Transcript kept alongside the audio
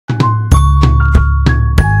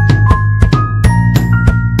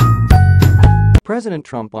President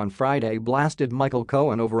Trump on Friday blasted Michael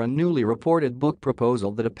Cohen over a newly reported book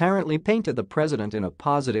proposal that apparently painted the president in a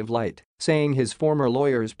positive light, saying his former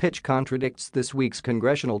lawyer's pitch contradicts this week's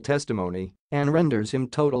congressional testimony and renders him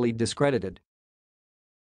totally discredited.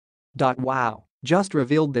 Wow. Just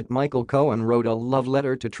revealed that Michael Cohen wrote a love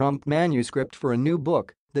letter to Trump manuscript for a new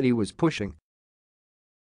book that he was pushing.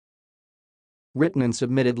 Written and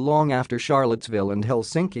submitted long after Charlottesville and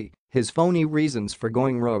Helsinki, his phony reasons for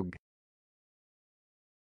going rogue.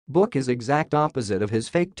 Book is exact opposite of his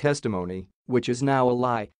fake testimony, which is now a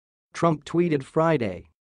lie, Trump tweeted Friday.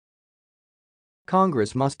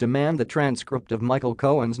 Congress must demand the transcript of Michael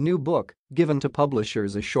Cohen's new book, given to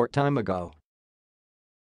publishers a short time ago.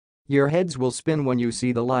 Your heads will spin when you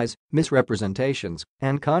see the lies, misrepresentations,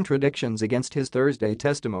 and contradictions against his Thursday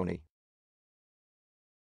testimony.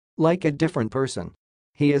 Like a different person.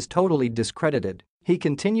 He is totally discredited, he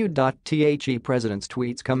continued. The president's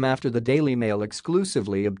tweets come after the Daily Mail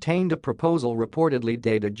exclusively obtained a proposal reportedly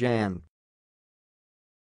dated Jan.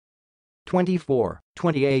 24,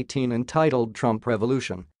 2018 entitled Trump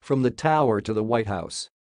Revolution, From the Tower to the White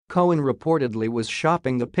House. Cohen reportedly was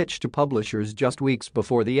shopping the pitch to publishers just weeks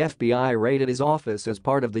before the FBI raided his office as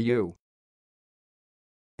part of the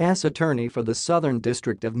U.S. attorney for the Southern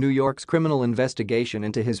District of New York's criminal investigation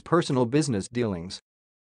into his personal business dealings.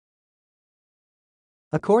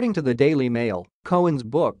 According to the Daily Mail, Cohen's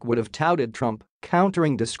book would have touted Trump,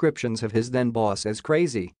 countering descriptions of his then-boss as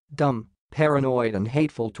crazy, dumb, paranoid and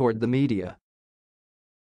hateful toward the media.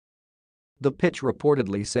 The pitch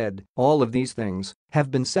reportedly said, "All of these things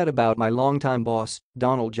have been said about my longtime boss,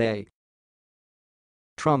 Donald J.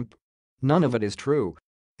 Trump. None of it is true.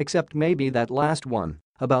 Except maybe that last one,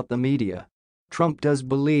 about the media. Trump does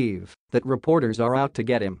believe that reporters are out to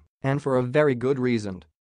get him, and for a very good reason.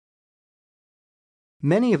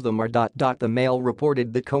 Many of them are. The Mail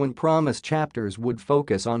reported that Cohen promised chapters would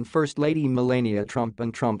focus on First Lady Melania Trump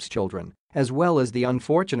and Trump's children, as well as the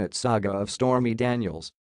unfortunate saga of Stormy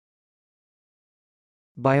Daniels.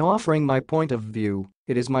 By offering my point of view,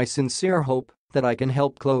 it is my sincere hope that I can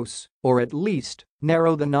help close, or at least,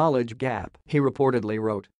 narrow the knowledge gap," he reportedly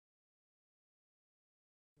wrote.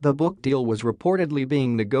 The book deal was reportedly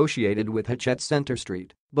being negotiated with Hachette Center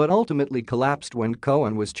Street, but ultimately collapsed when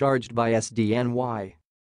Cohen was charged by SDNY.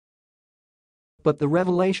 But the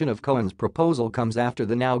revelation of Cohen's proposal comes after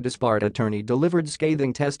the now disbarred attorney delivered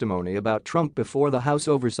scathing testimony about Trump before the House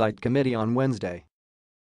Oversight Committee on Wednesday.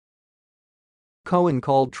 Cohen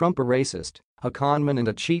called Trump a racist, a conman and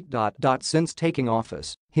a cheat. Since taking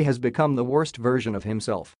office, he has become the worst version of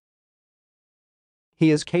himself. He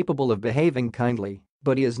is capable of behaving kindly,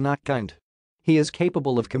 but he is not kind. He is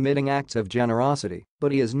capable of committing acts of generosity,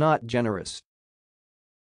 but he is not generous.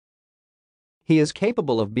 He is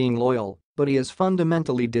capable of being loyal, but he is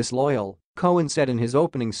fundamentally disloyal, Cohen said in his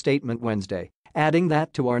opening statement Wednesday, adding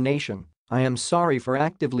that to our nation, "I am sorry for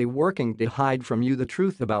actively working to hide from you the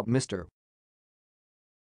truth about Mr.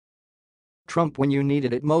 Trump when you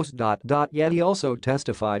needed it most." Yet he also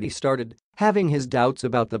testified he started having his doubts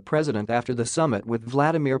about the president after the summit with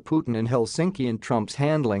Vladimir Putin in Helsinki and Trump's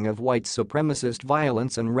handling of white supremacist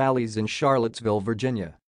violence and rallies in Charlottesville,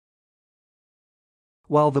 Virginia.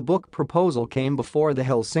 While the book proposal came before the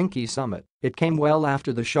Helsinki summit, it came well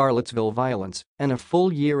after the Charlottesville violence and a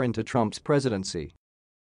full year into Trump's presidency.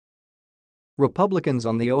 Republicans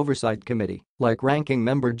on the Oversight Committee, like Ranking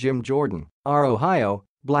Member Jim Jordan, R. Ohio,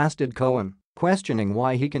 blasted Cohen, questioning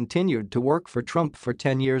why he continued to work for Trump for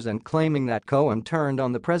 10 years and claiming that Cohen turned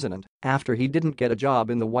on the president after he didn't get a job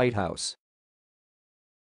in the White House.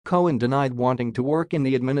 Cohen denied wanting to work in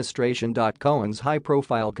the administration. Cohen's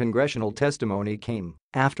high-profile congressional testimony came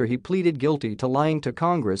after he pleaded guilty to lying to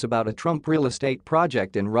Congress about a Trump real estate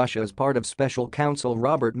project in Russia as part of special counsel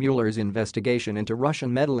Robert Mueller's investigation into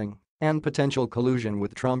Russian meddling and potential collusion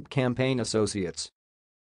with Trump campaign associates.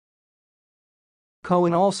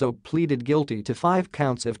 Cohen also pleaded guilty to 5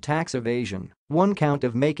 counts of tax evasion, 1 count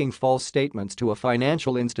of making false statements to a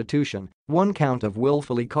financial institution, 1 count of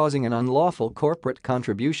willfully causing an unlawful corporate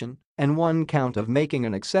contribution, and 1 count of making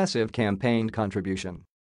an excessive campaign contribution.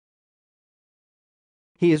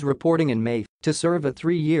 He is reporting in May to serve a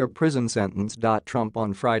 3-year prison sentence. Trump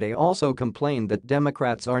on Friday also complained that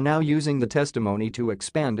Democrats are now using the testimony to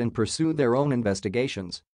expand and pursue their own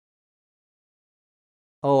investigations.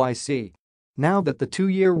 "Oh, I see. Now that the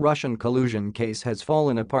 2-year Russian collusion case has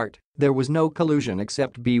fallen apart, there was no collusion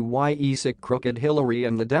except BYE sick crooked Hillary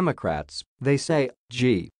and the Democrats, they say,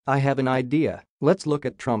 gee, I have an idea, let's look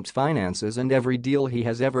at Trump's finances and every deal he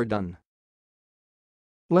has ever done.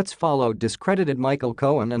 Let's follow discredited Michael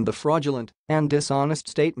Cohen and the fraudulent and dishonest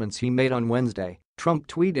statements he made on Wednesday," Trump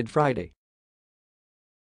tweeted Friday.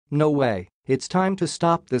 "No way, it's time to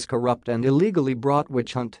stop this corrupt and illegally brought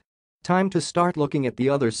witch hunt. Time to start looking at the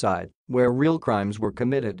other side, where real crimes were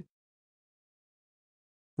committed.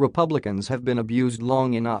 Republicans have been abused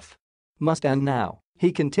long enough. Must end now,"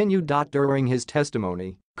 he continued. During his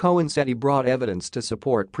testimony, Cohen said he brought evidence to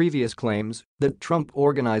support previous claims that Trump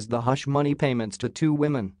organized the hush money payments to two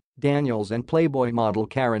women, Daniels and Playboy model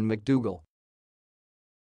Karen McDougal.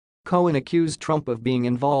 Cohen accused Trump of being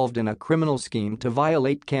involved in a criminal scheme to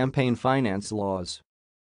violate campaign finance laws.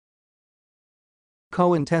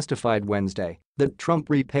 Cohen testified Wednesday that Trump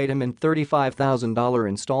repaid him in $35,000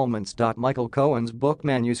 installments. Michael Cohen's book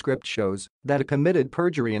manuscript shows that he committed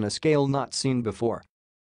perjury in a scale not seen before.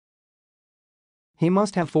 He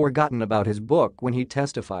must have forgotten about his book when he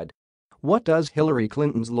testified. What does Hillary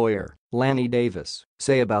Clinton's lawyer, Lanny Davis,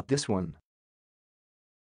 say about this one?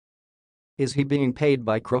 Is he being paid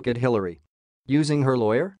by Crooked Hillary? Using her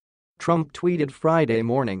lawyer? Trump tweeted Friday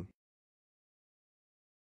morning.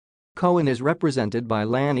 Cohen is represented by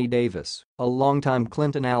Lanny Davis, a longtime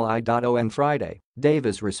Clinton ally. On Friday,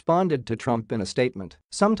 Davis responded to Trump in a statement.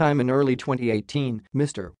 Sometime in early 2018,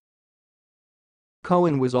 Mr.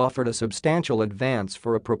 Cohen was offered a substantial advance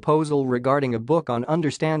for a proposal regarding a book on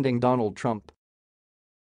understanding Donald Trump.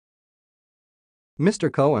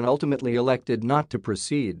 Mr. Cohen ultimately elected not to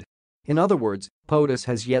proceed. In other words, POTUS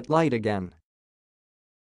has yet lied again.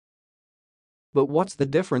 But what's the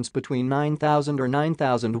difference between 9,000 or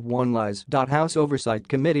 9,001 lies? House Oversight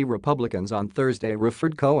Committee Republicans on Thursday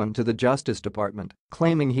referred Cohen to the Justice Department,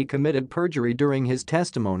 claiming he committed perjury during his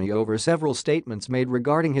testimony over several statements made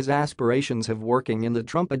regarding his aspirations of working in the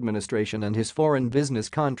Trump administration and his foreign business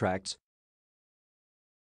contracts.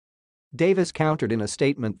 Davis countered in a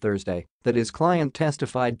statement Thursday that his client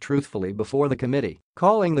testified truthfully before the committee,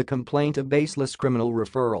 calling the complaint a baseless criminal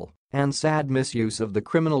referral and sad misuse of the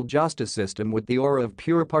criminal justice system with the aura of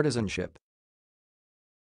pure partisanship.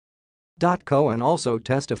 Cohen also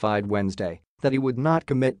testified Wednesday that he would not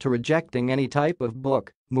commit to rejecting any type of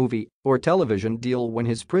book, movie, or television deal when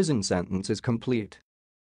his prison sentence is complete.